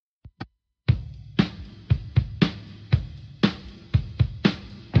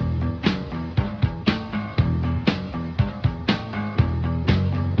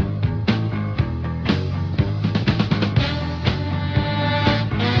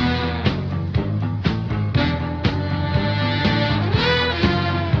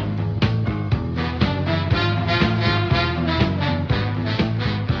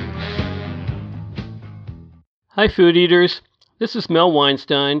Hi, food eaters. This is Mel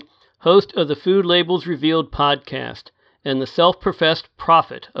Weinstein, host of the Food Labels Revealed podcast and the self-professed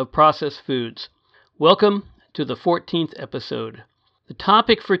prophet of processed foods. Welcome to the 14th episode. The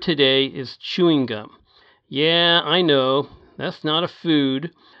topic for today is chewing gum. Yeah, I know, that's not a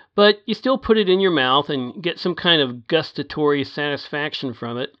food, but you still put it in your mouth and get some kind of gustatory satisfaction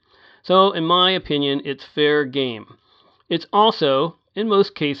from it. So, in my opinion, it's fair game. It's also, in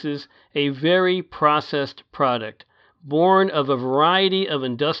most cases, a very processed product, born of a variety of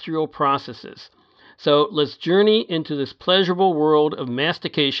industrial processes. So let's journey into this pleasurable world of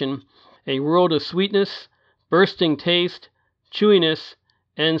mastication, a world of sweetness, bursting taste, chewiness,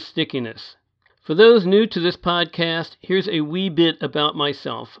 and stickiness. For those new to this podcast, here's a wee bit about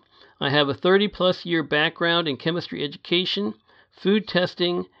myself. I have a 30-plus year background in chemistry education, food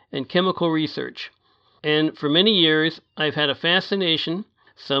testing, and chemical research. And for many years, I've had a fascination,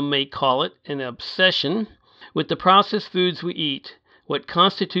 some may call it an obsession, with the processed foods we eat, what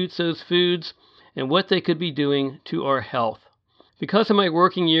constitutes those foods, and what they could be doing to our health. Because of my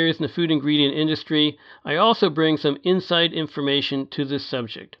working years in the food ingredient industry, I also bring some inside information to this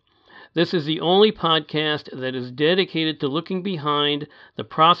subject. This is the only podcast that is dedicated to looking behind the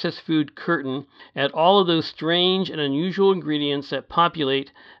processed food curtain at all of those strange and unusual ingredients that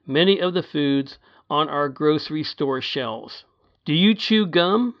populate many of the foods on our grocery store shelves. Do you chew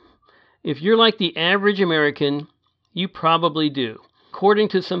gum? If you're like the average American, you probably do. According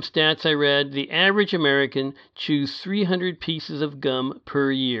to some stats I read, the average American chews 300 pieces of gum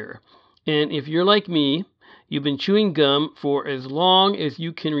per year. And if you're like me, you've been chewing gum for as long as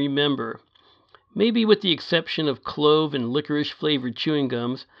you can remember. Maybe with the exception of clove and licorice flavored chewing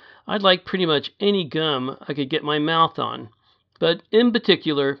gums, I'd like pretty much any gum I could get my mouth on. But in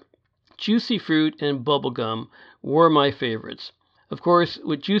particular, Juicy Fruit and bubble gum were my favorites. Of course,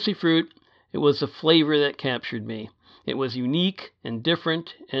 with Juicy Fruit, it was the flavor that captured me. It was unique and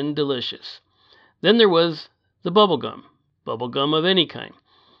different and delicious. Then there was the bubble gum of any kind.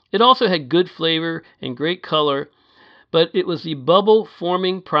 It also had good flavor and great color, but it was the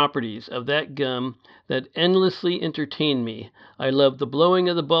bubble-forming properties of that gum that endlessly entertained me. I loved the blowing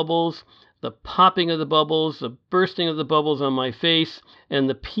of the bubbles, the popping of the bubbles, the bursting of the bubbles on my face, and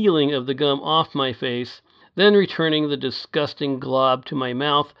the peeling of the gum off my face, then returning the disgusting glob to my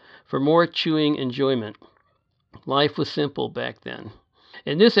mouth for more chewing enjoyment. Life was simple back then.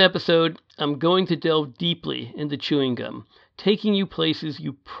 In this episode, I'm going to delve deeply into chewing gum, taking you places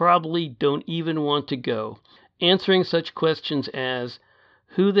you probably don't even want to go, answering such questions as,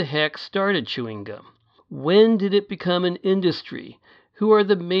 who the heck started chewing gum? When did it become an industry? Who are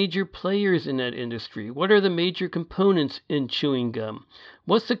the major players in that industry? What are the major components in chewing gum?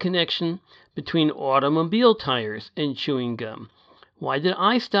 What's the connection between automobile tires and chewing gum? Why did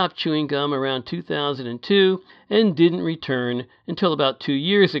I stop chewing gum around 2002 and didn't return until about 2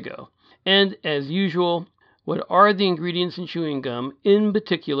 years ago? And as usual, what are the ingredients in chewing gum, in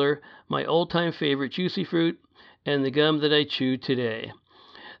particular my old-time favorite Juicy Fruit and the gum that I chew today?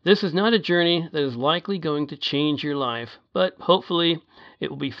 This is not a journey that is likely going to change your life, but hopefully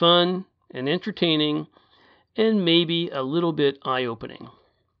it will be fun and entertaining and maybe a little bit eye-opening.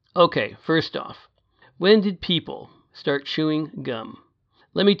 Okay, first off, when did people start chewing gum?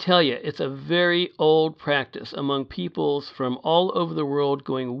 Let me tell you, it's a very old practice among peoples from all over the world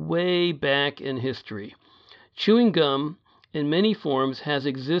going way back in history. Chewing gum in many forms has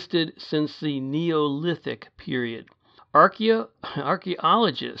existed since the Neolithic period.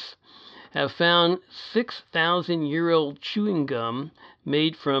 Archaeologists have found 6,000-year-old chewing gum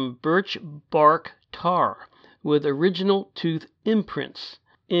made from birch bark tar with original tooth imprints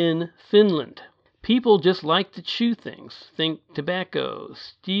in Finland. People just like to chew things. Think tobacco,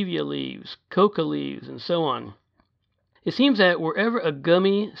 stevia leaves, coca leaves, and so on. It seems that wherever a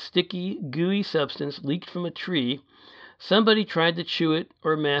gummy, sticky, gooey substance leaked from a tree, somebody tried to chew it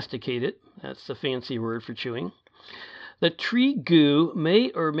or masticate it. That's the fancy word for chewing. The tree goo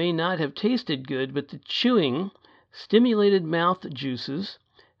may or may not have tasted good, but the chewing stimulated mouth juices,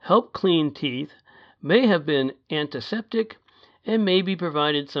 helped clean teeth, may have been antiseptic, and maybe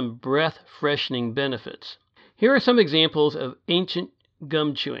provided some breath-freshening benefits. Here are some examples of ancient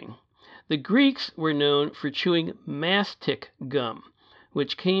gum chewing. The Greeks were known for chewing mastic gum,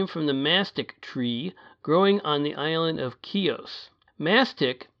 which came from the mastic tree growing on the island of Chios.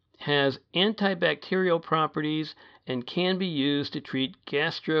 Mastic has antibacterial properties and can be used to treat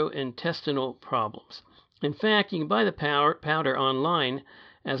gastrointestinal problems. In fact, you can buy the powder online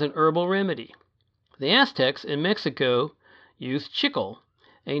as an herbal remedy. The Aztecs in Mexico used chicle,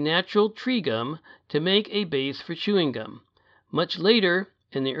 a natural tree gum, to make a base for chewing gum. Much later,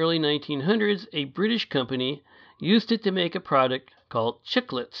 in the early 1900s, a British company used it to make a product called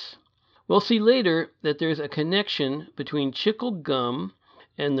Chiclets. We'll see later that there's a connection between chicle gum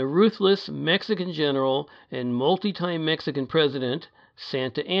and the ruthless Mexican general and multi-time Mexican president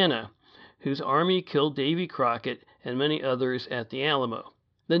Santa Anna, whose army killed Davy Crockett and many others at the Alamo.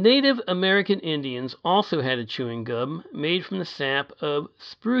 The Native American Indians also had a chewing gum made from the sap of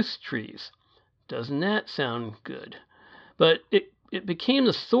spruce trees. Doesn't that sound good? But it became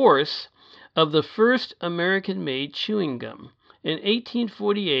the source of the first American-made chewing gum. In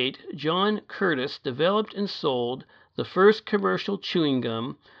 1848, John Curtis developed and sold the first commercial chewing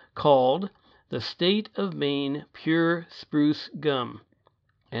gum called the State of Maine Pure Spruce Gum.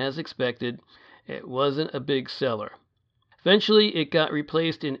 As expected, it wasn't a big seller. Eventually, it got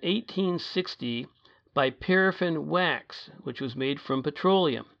replaced in 1860 by paraffin wax, which was made from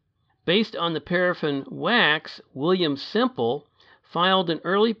petroleum. Based on the paraffin wax, William Semple filed an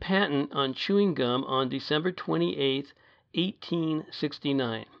early patent on chewing gum on December 28,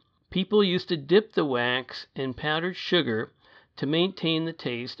 1869. People used to dip the wax in powdered sugar to maintain the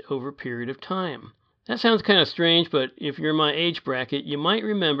taste over a period of time. That sounds kind of strange, but if you're in my age bracket, you might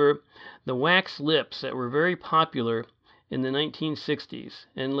remember the wax lips that were very popular in the 1960s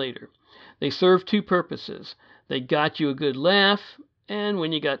and later. They served two purposes. They got you a good laugh, and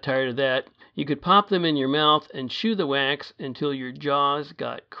when you got tired of that, you could pop them in your mouth and chew the wax until your jaws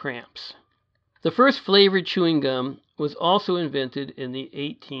got cramps. The first flavored chewing gum was also invented in the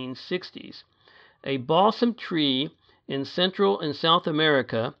 1860s. A balsam tree in Central and South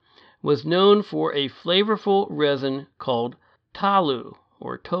America was known for a flavorful resin called talu,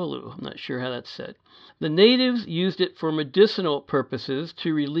 or tolu. I'm not sure how that's said. The natives used it for medicinal purposes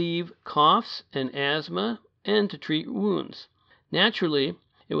to relieve coughs and asthma and to treat wounds. Naturally,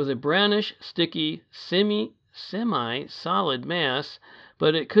 it was a brownish, sticky, semi-solid mass,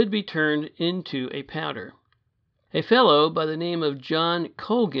 but it could be turned into a powder. A fellow by the name of John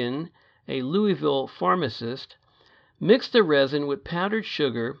Colgan, a Louisville pharmacist, mixed the resin with powdered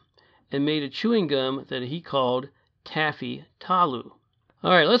sugar and made a chewing gum that he called Taffy Talu.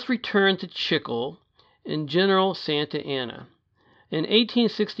 All right, let's return to chicle and General Santa Anna. In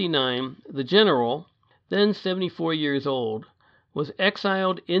 1869, the general, then 74 years old, was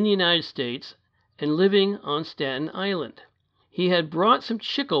exiled in the United States and living on Staten Island. He had brought some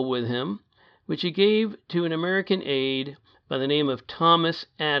chicle with him, which he gave to an American aide by the name of Thomas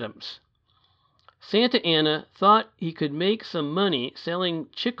Adams. Santa Anna thought he could make some money selling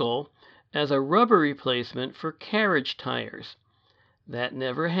chicle as a rubber replacement for carriage tires. That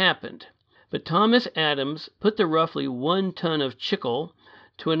never happened. But Thomas Adams put the roughly 1 ton of chicle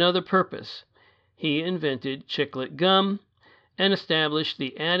to another purpose. He invented chiclet gum and established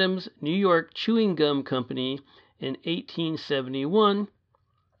the Adams New York Chewing Gum Company in 1871,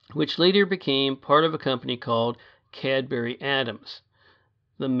 which later became part of a company called Cadbury Adams,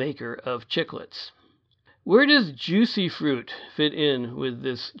 the maker of chiclets. Where does juicy fruit fit in with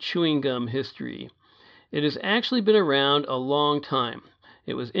this chewing gum history? It has actually been around a long time.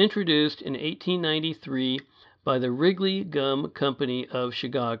 It was introduced in 1893 by the Wrigley Gum Company of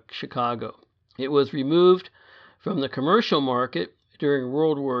Chicago. It was removed from the commercial market during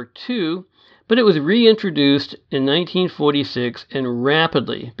World War II, but it was reintroduced in 1946 and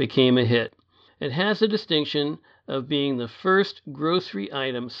rapidly became a hit. It has the distinction of being the first grocery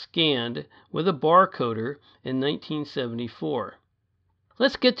item scanned with a barcoder in 1974.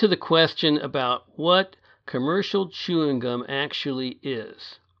 Let's get to the question about what commercial chewing gum actually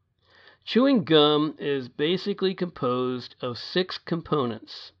is. Chewing gum is basically composed of 6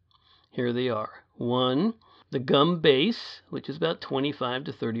 components. Here they are. 1, the gum base, which is about 25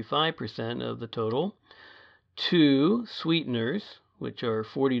 to 35% of the total. 2, sweeteners, which are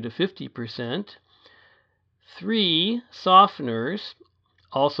 40 to 50%. 3, softeners,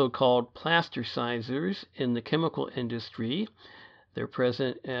 also called plasticizers in the chemical industry. They're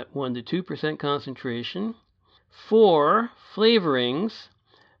present at 1 to 2% concentration. 4, flavorings,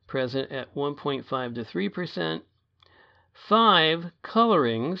 present at 1.5 to 3%. 5,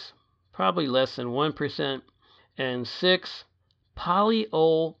 colorings, probably less than 1%. And 6,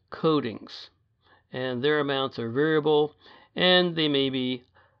 polyol coatings. And their amounts are variable, and they may be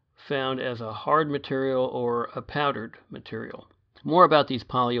found as a hard material or a powdered material. More about these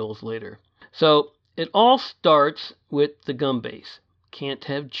polyols later. So it all starts with the gum base. Can't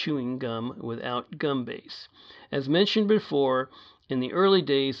have chewing gum without gum base. As mentioned before, in the early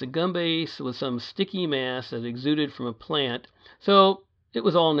days, the gum base was some sticky mass that exuded from a plant, so it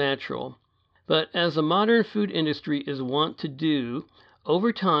was all natural. But as the modern food industry is wont to do,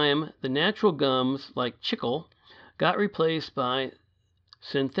 over time, the natural gums, like chicle, got replaced by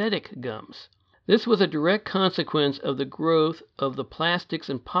synthetic gums. This was a direct consequence of the growth of the plastics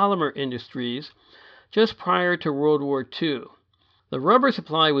and polymer industries just prior to World War II. The rubber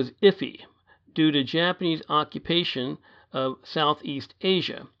supply was iffy due to Japanese occupation of Southeast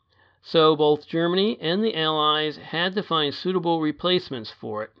Asia, so both Germany and the Allies had to find suitable replacements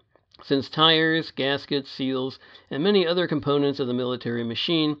for it, since tires, gaskets, seals, and many other components of the military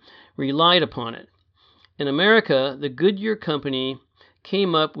machine relied upon it. In America, the Goodyear Company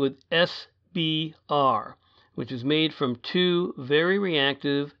came up with SBR, which is made from two very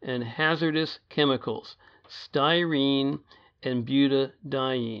reactive and hazardous chemicals, styrene and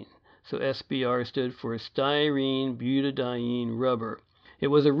butadiene. So SBR stood for styrene butadiene rubber. It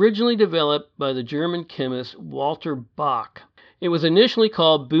was originally developed by the German chemist Walter Bach. It was initially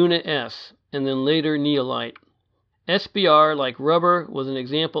called Buna S and then later Neolite. SBR, like rubber, was an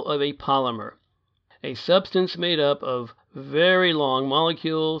example of a polymer, a substance made up of very long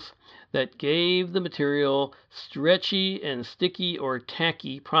molecules that gave the material stretchy and sticky or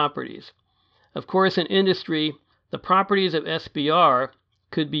tacky properties. Of course, in industry, the properties of SBR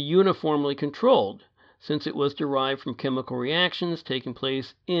could be uniformly controlled, since it was derived from chemical reactions taking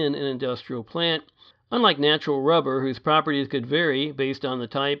place in an industrial plant, unlike natural rubber, whose properties could vary based on the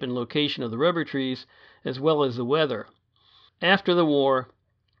type and location of the rubber trees, as well as the weather. After the war,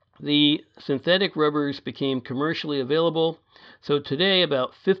 the synthetic rubbers became commercially available, so today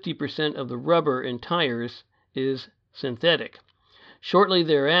about 50% of the rubber in tires is synthetic. Shortly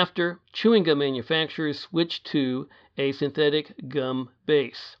thereafter, chewing gum manufacturers switched to a synthetic gum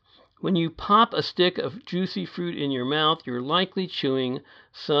base. When you pop a stick of juicy fruit in your mouth, you're likely chewing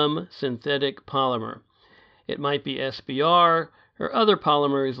some synthetic polymer. It might be SBR or other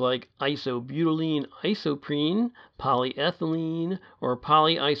polymers like isobutylene isoprene, polyethylene, or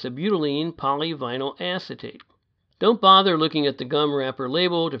polyisobutylene polyvinyl acetate. Don't bother looking at the gum wrapper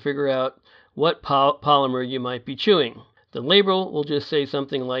label to figure out what polymer you might be chewing. The label will just say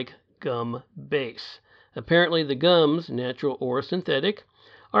something like gum base. Apparently the gums, natural or synthetic,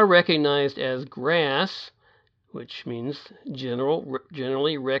 are recognized as GRAS, which means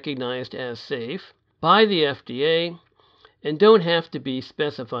generally recognized as safe, by the FDA, and don't have to be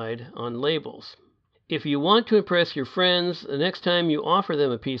specified on labels. If you want to impress your friends, the next time you offer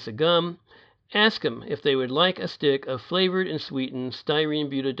them a piece of gum, ask them if they would like a stick of flavored and sweetened styrene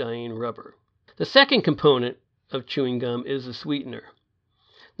butadiene rubber. The second component of chewing gum is the sweetener.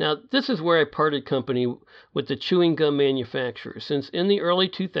 Now, this is where I parted company with the chewing gum manufacturers, since in the early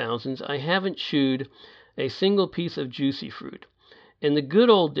 2000s I haven't chewed a single piece of juicy fruit. In the good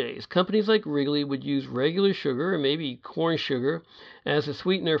old days, companies like Wrigley would use regular sugar or maybe corn sugar as a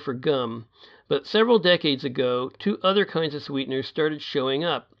sweetener for gum, but several decades ago, two other kinds of sweeteners started showing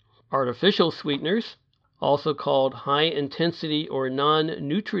up. Artificial sweeteners, also called high-intensity or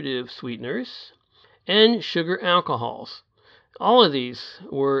non-nutritive sweeteners, and sugar alcohols. All of these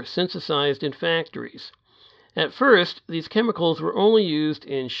were synthesized in factories. At first, these chemicals were only used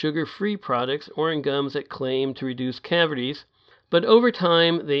in sugar-free products or in gums that claimed to reduce cavities, but over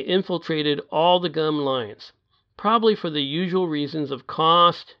time they infiltrated all the gum lines, probably for the usual reasons of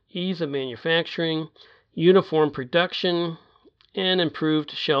cost, ease of manufacturing, uniform production, and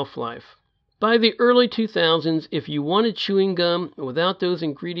improved shelf life. By the early 2000s, if you wanted chewing gum without those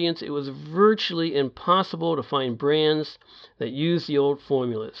ingredients, it was virtually impossible to find brands that used the old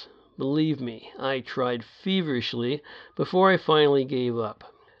formulas. Believe me, I tried feverishly before I finally gave up.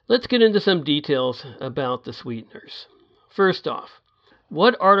 Let's get into some details about the sweeteners. First off,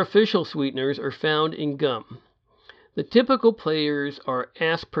 what artificial sweeteners are found in gum? The typical players are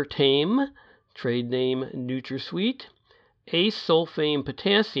aspartame, trade name NutraSweet, acesulfame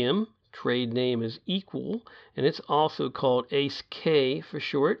potassium, trade name is Equal, and it's also called ACE-K for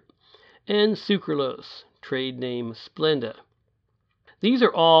short, and sucralose, trade name Splenda. These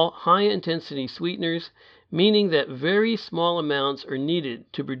are all high-intensity sweeteners, meaning that very small amounts are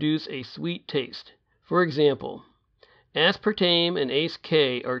needed to produce a sweet taste. For example, aspartame and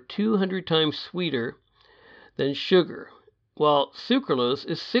ACE-K are 200 times sweeter than sugar, while sucralose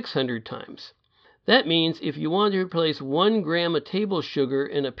is 600 times. That means if you want to replace 1 gram of table sugar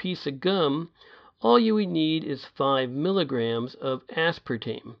in a piece of gum, all you would need is 5 milligrams of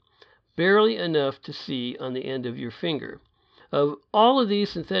aspartame, barely enough to see on the end of your finger. Of all of these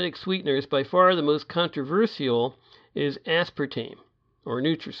synthetic sweeteners, by far the most controversial is aspartame, or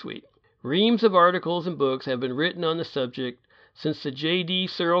NutraSweet. Reams of articles and books have been written on the subject since the J.D.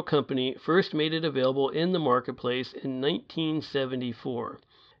 Searle Company first made it available in the marketplace in 1974.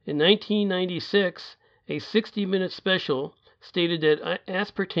 In 1996, a 60-minute special stated that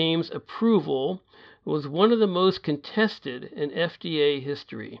aspartame's approval was one of the most contested in FDA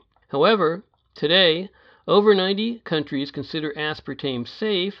history. However, Today, over 90 countries consider aspartame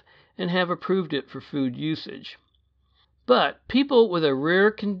safe and have approved it for food usage. But people with a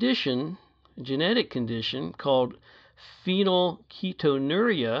rare condition, a genetic condition called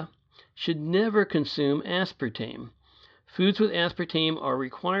phenylketonuria, should never consume aspartame. Foods with aspartame are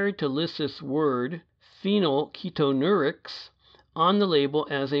required to list this word, phenylketonurics, on the label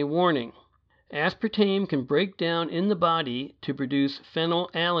as a warning. Aspartame can break down in the body to produce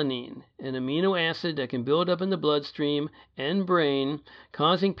phenylalanine, an amino acid that can build up in the bloodstream and brain,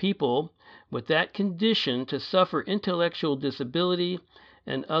 causing people with that condition to suffer intellectual disability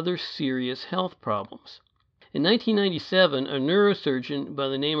and other serious health problems. In 1997, a neurosurgeon by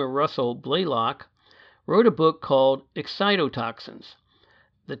the name of Russell Blaylock wrote a book called Excitotoxins,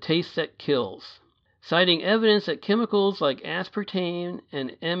 The Taste That Kills, citing evidence that chemicals like aspartame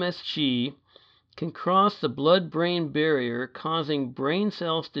and MSG can cross the blood-brain barrier, causing brain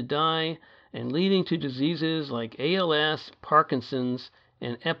cells to die and leading to diseases like ALS, Parkinson's,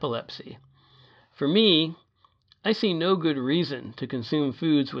 and epilepsy. For me, I see no good reason to consume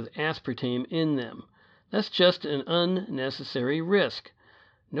foods with aspartame in them. That's just an unnecessary risk.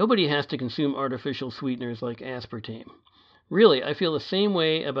 Nobody has to consume artificial sweeteners like aspartame. Really, I feel the same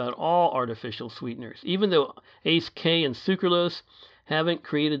way about all artificial sweeteners. Even though ACE K and sucralose haven't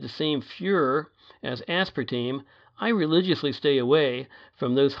created the same furor as aspartame, I religiously stay away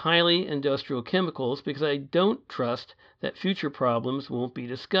from those highly industrial chemicals because I don't trust that future problems won't be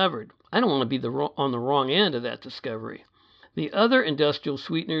discovered. I don't want to be on the wrong end of that discovery. The other industrial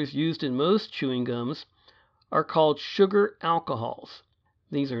sweeteners used in most chewing gums are called sugar alcohols.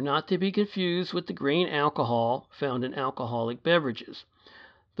 These are not to be confused with the grain alcohol found in alcoholic beverages.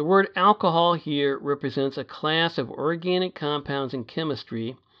 The word alcohol here represents a class of organic compounds in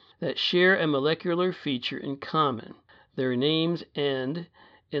chemistry that share a molecular feature in common. Their names end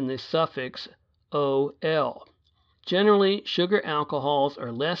in the suffix OL. Generally, sugar alcohols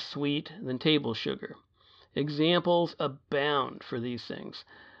are less sweet than table sugar. Examples abound for these things,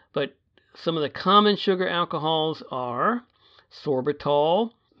 but some of the common sugar alcohols are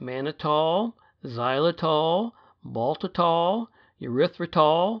sorbitol, mannitol, xylitol, maltitol,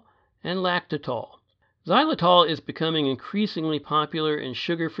 erythritol, and lactitol. Xylitol is becoming increasingly popular in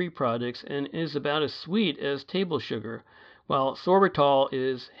sugar-free products and is about as sweet as table sugar, while sorbitol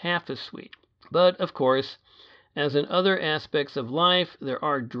is half as sweet. But, of course, as in other aspects of life, there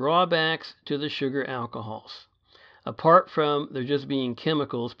are drawbacks to the sugar alcohols, apart from there just being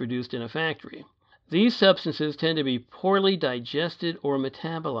chemicals produced in a factory. These substances tend to be poorly digested or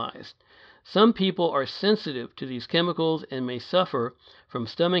metabolized. Some people are sensitive to these chemicals and may suffer from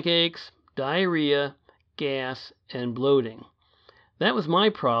stomach aches, diarrhea, gas, and bloating. That was my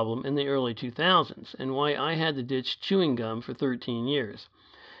problem in the early 2000s and why I had to ditch chewing gum for 13 years.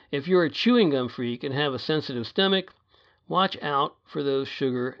 If you're a chewing gum freak and have a sensitive stomach, watch out for those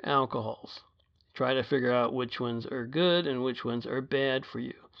sugar alcohols. Try to figure out which ones are good and which ones are bad for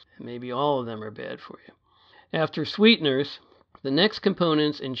you. Maybe all of them are bad for you. After sweeteners, the next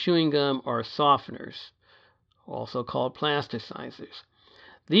components in chewing gum are softeners, also called plasticizers.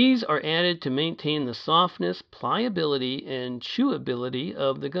 These are added to maintain the softness, pliability, and chewability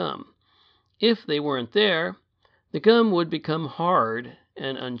of the gum. If they weren't there, the gum would become hard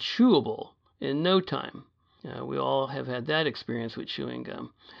and unchewable in no time. We all have had that experience with chewing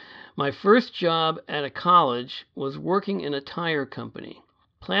gum. My first job at a college was working in a tire company.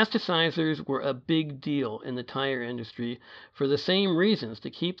 Plasticizers were a big deal in the tire industry for the same reasons, to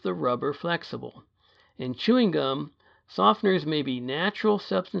keep the rubber flexible. In chewing gum, softeners may be natural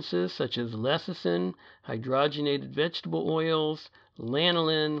substances such as lecithin, hydrogenated vegetable oils,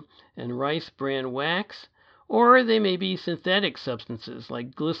 lanolin, and rice bran wax, or they may be synthetic substances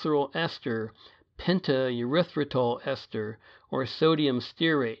like glycerol ester, pentaerythritol ester, or sodium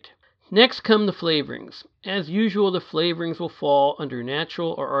stearate. Next come the flavorings. As usual, the flavorings will fall under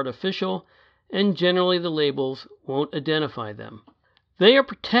natural or artificial, and generally the labels won't identify them. They are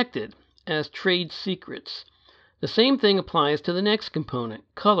protected as trade secrets. The same thing applies to the next component,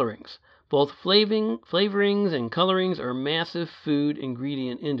 colorings. Both flavorings and colorings are massive food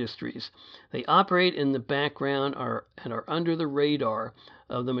ingredient industries. They operate in the background and are under the radar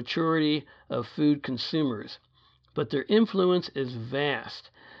of the majority of food consumers. But their influence is vast.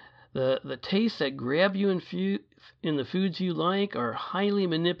 The tastes that grab you in the foods you like are highly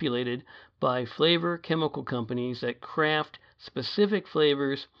manipulated by flavor chemical companies that craft specific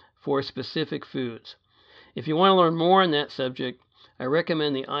flavors for specific foods. If you want to learn more on that subject, I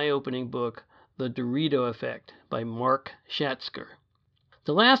recommend the eye-opening book, The Dorito Effect, by Mark Schatzker.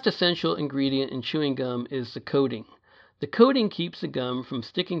 The last essential ingredient in chewing gum is the coating. The coating keeps the gum from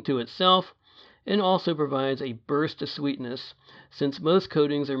sticking to itself, and also provides a burst of sweetness since most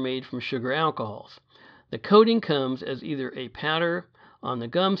coatings are made from sugar alcohols. The coating comes as either a powder on the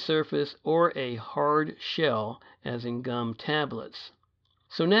gum surface or a hard shell, as in gum tablets.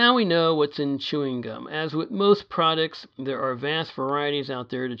 So now we know what's in chewing gum. As with most products, there are vast varieties out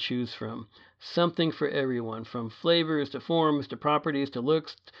there to choose from. Something for everyone, from flavors to forms to properties to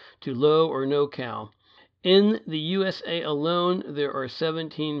looks to low or no cal. In the USA alone, there are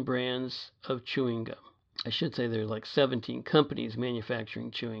 17 brands of chewing gum. I should say there are like 17 companies manufacturing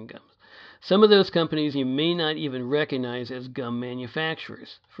chewing gums. Some of those companies you may not even recognize as gum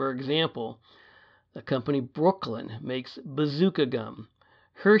manufacturers. For example, the company Brooklyn makes Bazooka Gum.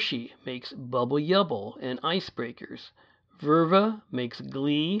 Hershey makes Bubble Yubble and Icebreakers. Verva makes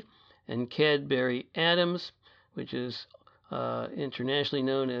Glee, and Cadbury Adams, which is internationally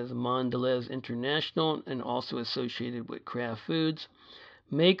known as Mondelez International and also associated with Kraft Foods,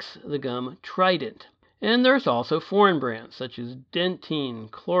 makes the gum Trident. And there's also foreign brands such as Dentyne,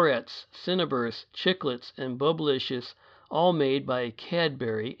 Clorets, Cinnaburst, Chiclets, and Bubblicious, all made by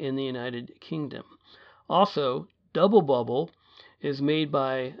Cadbury in the United Kingdom. Also, Double Bubble is made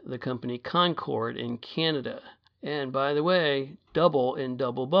by the company Concord in Canada. And by the way, double in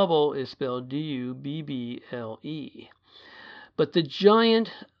Double Bubble is spelled D-U-B-B-L-E. But the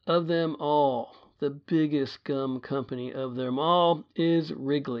giant of them all, the biggest gum company of them all, is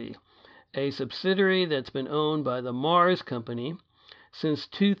Wrigley, a subsidiary that's been owned by the Mars Company since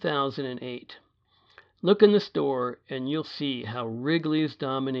 2008. Look in the store and you'll see how Wrigley's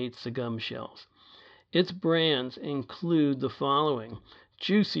dominates the gum shelves. Its brands include the following: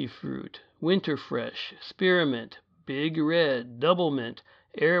 Juicy Fruit, Winter Fresh, Spearmint, Big Red, Double Mint,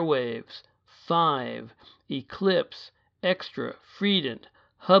 Airwaves, 5, Eclipse, Extra, Freedent,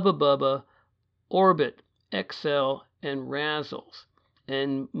 Hubba Bubba, Orbit, XL, and Razzles.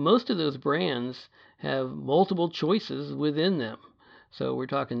 And most of those brands have multiple choices within them. So we're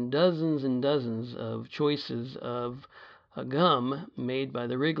talking dozens and dozens of choices of a gum made by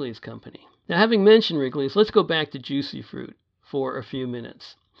the Wrigley's Company. Now, having mentioned Wrigley's, let's go back to Juicy Fruit for a few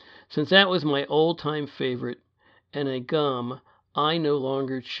minutes, since that was my old-time favorite and a gum I no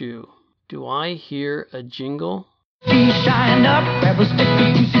longer chew. Do I hear a jingle? Be shined up, grab a stick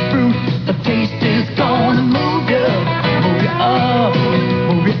of juicy fruit. The taste is gonna move you up,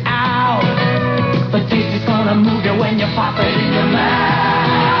 move you out. The taste is gonna move you when you pop it in your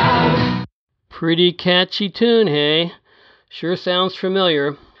mouth. Pretty catchy tune, hey? Sure sounds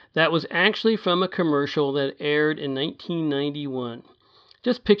familiar. That was actually from a commercial that aired in 1991.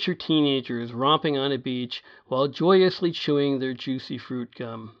 Just picture teenagers romping on a beach while joyously chewing their Juicy Fruit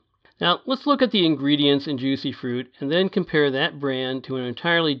gum. Now, let's look at the ingredients in Juicy Fruit and then compare that brand to an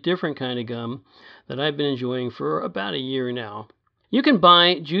entirely different kind of gum that I've been enjoying for about a year now. You can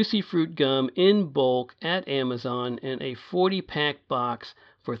buy Juicy Fruit gum in bulk at Amazon in a 40-pack box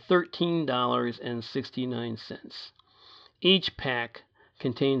for $13.69. Each pack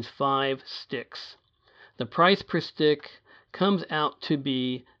contains 5 sticks. The price per stick comes out to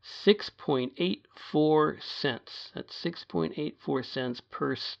be 6.84 cents. That's 6.84 cents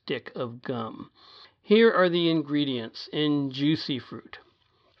per stick of gum. Here are the ingredients in Juicy Fruit.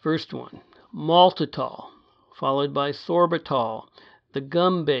 First one, maltitol, followed by sorbitol, the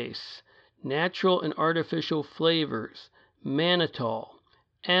gum base, natural and artificial flavors, mannitol,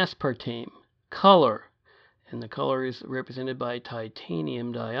 aspartame, color, and the color is represented by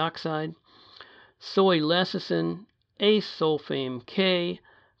titanium dioxide, soy lecithin, acesulfame K,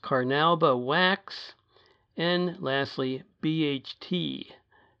 carnauba wax, and lastly BHT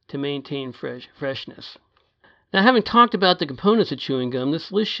to maintain freshness. Now, having talked about the components of chewing gum,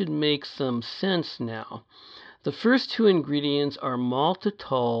 this list should make some sense now. The first 2 ingredients are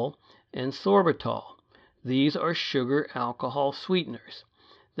maltitol and sorbitol. These are sugar alcohol sweeteners.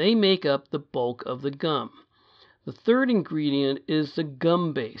 They make up the bulk of the gum. The third ingredient is the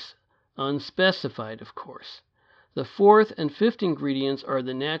gum base, unspecified of course. The fourth and fifth ingredients are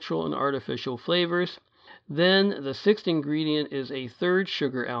the natural and artificial flavors. Then the sixth ingredient is a third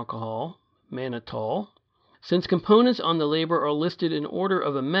sugar alcohol, mannitol. Since components on the label are listed in order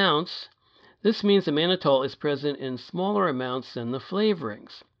of amounts, this means the mannitol is present in smaller amounts than the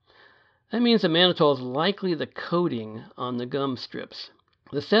flavorings. That means the mannitol is likely the coating on the gum strips.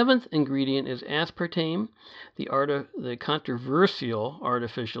 The seventh ingredient is aspartame, the controversial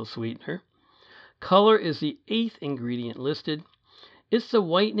artificial sweetener. Color is the 8th ingredient listed. It's the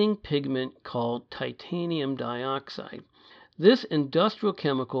whitening pigment called titanium dioxide. This industrial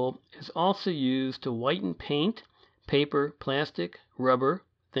chemical is also used to whiten paint, paper, plastic, rubber,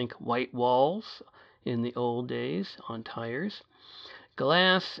 think white walls in the old days on tires,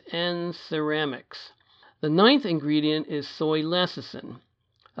 glass, and ceramics. The 9th ingredient is soy lecithin,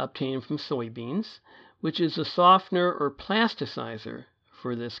 obtained from soybeans, which is a softener or plasticizer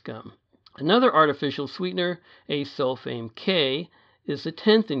for this gum. Another artificial sweetener, acesulfame K, is the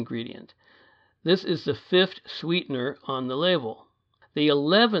 10th ingredient. This is the 5th sweetener on the label. The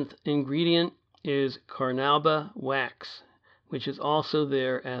 11th ingredient is carnauba wax, which is also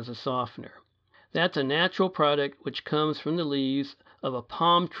there as a softener. That's a natural product which comes from the leaves of a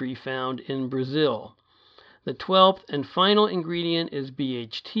palm tree found in Brazil. The 12th and final ingredient is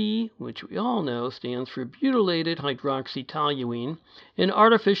BHT, which we all know stands for butylated hydroxytoluene, an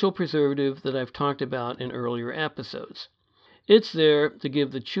artificial preservative that I've talked about in earlier episodes. It's there to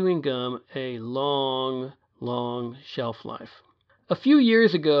give the chewing gum a long, long shelf life. A few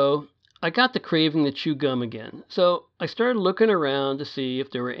years ago, I got the craving to chew gum again, so I started looking around to see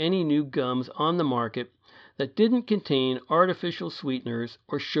if there were any new gums on the market that didn't contain artificial sweeteners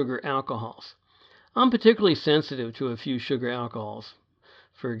or sugar alcohols. I'm particularly sensitive to a few sugar alcohols,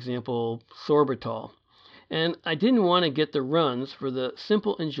 for example, sorbitol, and I didn't want to get the runs for the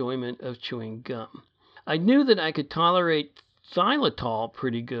simple enjoyment of chewing gum. I knew that I could tolerate xylitol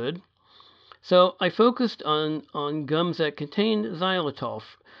pretty good, so I focused on gums that contained xylitol.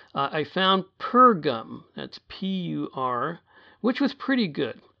 I found Pur gum, that's P-U-R, which was pretty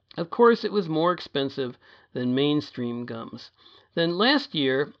good. Of course, it was more expensive than mainstream gums. Then last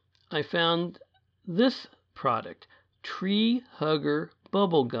year, I found this product, Tree Hugger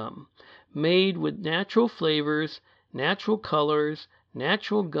Bubble Gum, made with natural flavors, natural colors,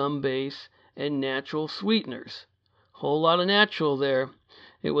 natural gum base, and natural sweeteners. Whole lot of natural there.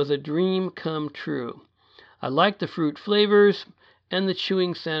 It was a dream come true. I liked the fruit flavors and the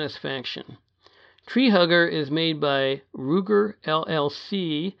chewing satisfaction. Tree Hugger is made by Ruger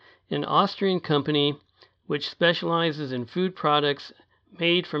LLC, an Austrian company which specializes in food products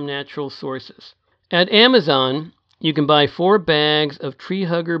made from natural sources. At Amazon, you can buy 4 bags of Tree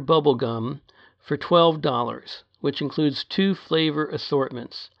Hugger bubble gum for $12, which includes 2 flavor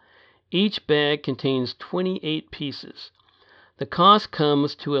assortments. Each bag contains 28 pieces. The cost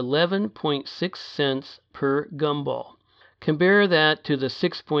comes to 11.6 cents per gumball. Compare that to the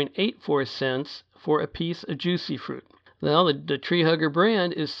 6.84 cents for a piece of juicy fruit. Now, the Tree Hugger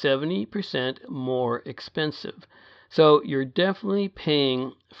brand is 70% more expensive. So you're definitely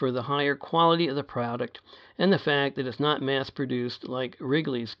paying for the higher quality of the product and the fact that it's not mass-produced like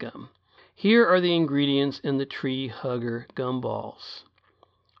Wrigley's gum. Here are the ingredients in the Tree Hugger gumballs.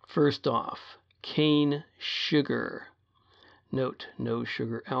 First off, cane sugar. Note, no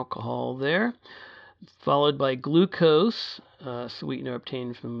sugar alcohol there. Followed by glucose, sweetener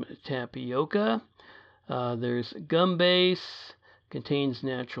obtained from tapioca. There's gum base, contains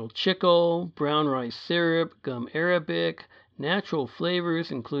natural chicle, brown rice syrup, gum arabic, natural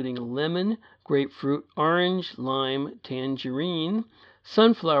flavors including lemon, grapefruit, orange, lime, tangerine.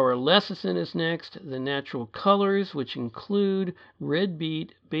 Sunflower lecithin is next, the natural colors which include red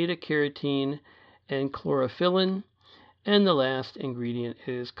beet, beta-carotene, and chlorophyllin. And the last ingredient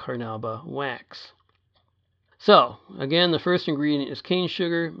is carnauba wax. So, again, the first ingredient is cane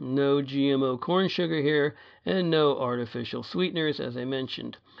sugar, no GMO corn sugar here, and no artificial sweeteners, as I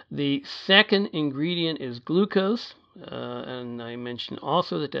mentioned. The second ingredient is glucose, and I mentioned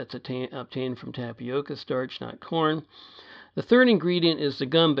also that that's obtained from tapioca starch, not corn. The third ingredient is the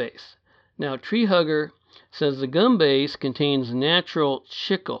gum base. Now, Tree Hugger says the gum base contains natural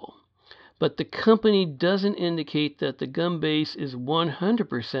chicle, but the company doesn't indicate that the gum base is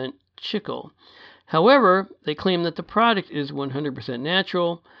 100% chicle. However, they claim that the product is 100%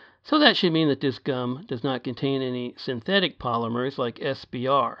 natural, so that should mean that this gum does not contain any synthetic polymers like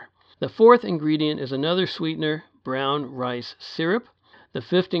SBR. The fourth ingredient is another sweetener, brown rice syrup. The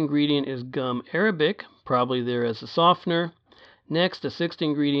fifth ingredient is gum arabic, probably there as a softener. Next, the sixth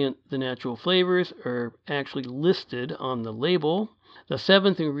ingredient, the natural flavors, are actually listed on the label. The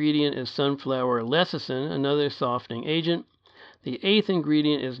seventh ingredient is sunflower lecithin, another softening agent. The eighth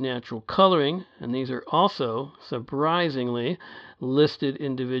ingredient is natural coloring, and these are also, surprisingly, listed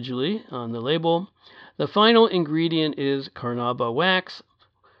individually on the label. The final ingredient is carnauba wax,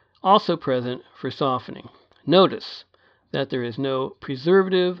 also present for softening. Notice that there is no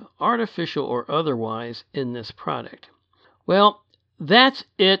preservative, artificial or otherwise, in this product. Well, that's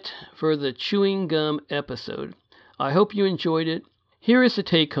it for the chewing gum episode. I hope you enjoyed it. Here is the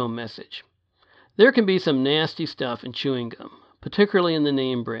take-home message. There can be some nasty stuff in chewing gum, particularly in the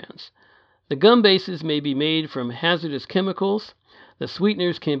name brands. The gum bases may be made from hazardous chemicals. The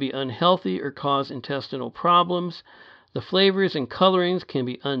sweeteners can be unhealthy or cause intestinal problems. The flavors and colorings can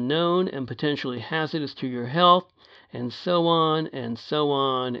be unknown and potentially hazardous to your health. and so on and so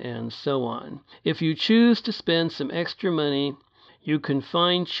on and so on. If you choose to spend some extra money, you can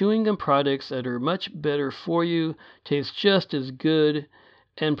find chewing gum products that are much better for you, taste just as good,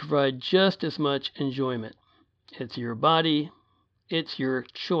 and provide just as much enjoyment. It's your body. It's your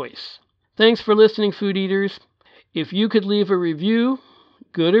choice. Thanks for listening, food eaters. If you could leave a review,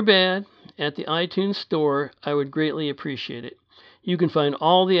 good or bad, at the iTunes store, I would greatly appreciate it. You can find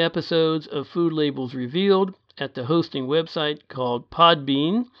all the episodes of Food Labels Revealed at the hosting website called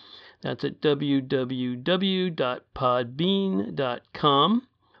Podbean. That's at www.podbean.com,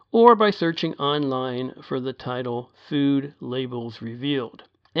 or by searching online for the title Food Labels Revealed.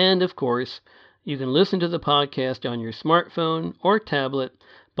 And of course, you can listen to the podcast on your smartphone or tablet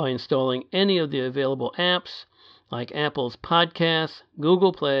by installing any of the available apps like Apple's Podcasts,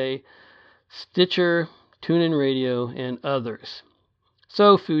 Google Play, Stitcher, TuneIn Radio, and others.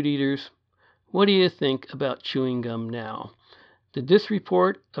 So, food eaters, what do you think about chewing gum now? Did this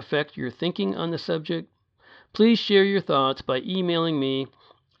report affect your thinking on the subject? Please share your thoughts by emailing me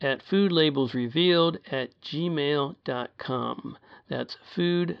at foodlabelsrevealed@gmail.com. That's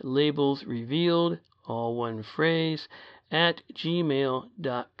foodlabelsrevealed, all one phrase,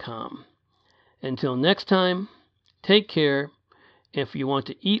 @gmail.com. Until next time, take care. If you want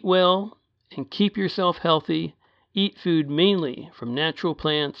to eat well and keep yourself healthy, eat food mainly from natural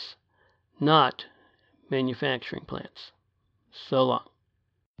plants, not manufacturing plants. So long.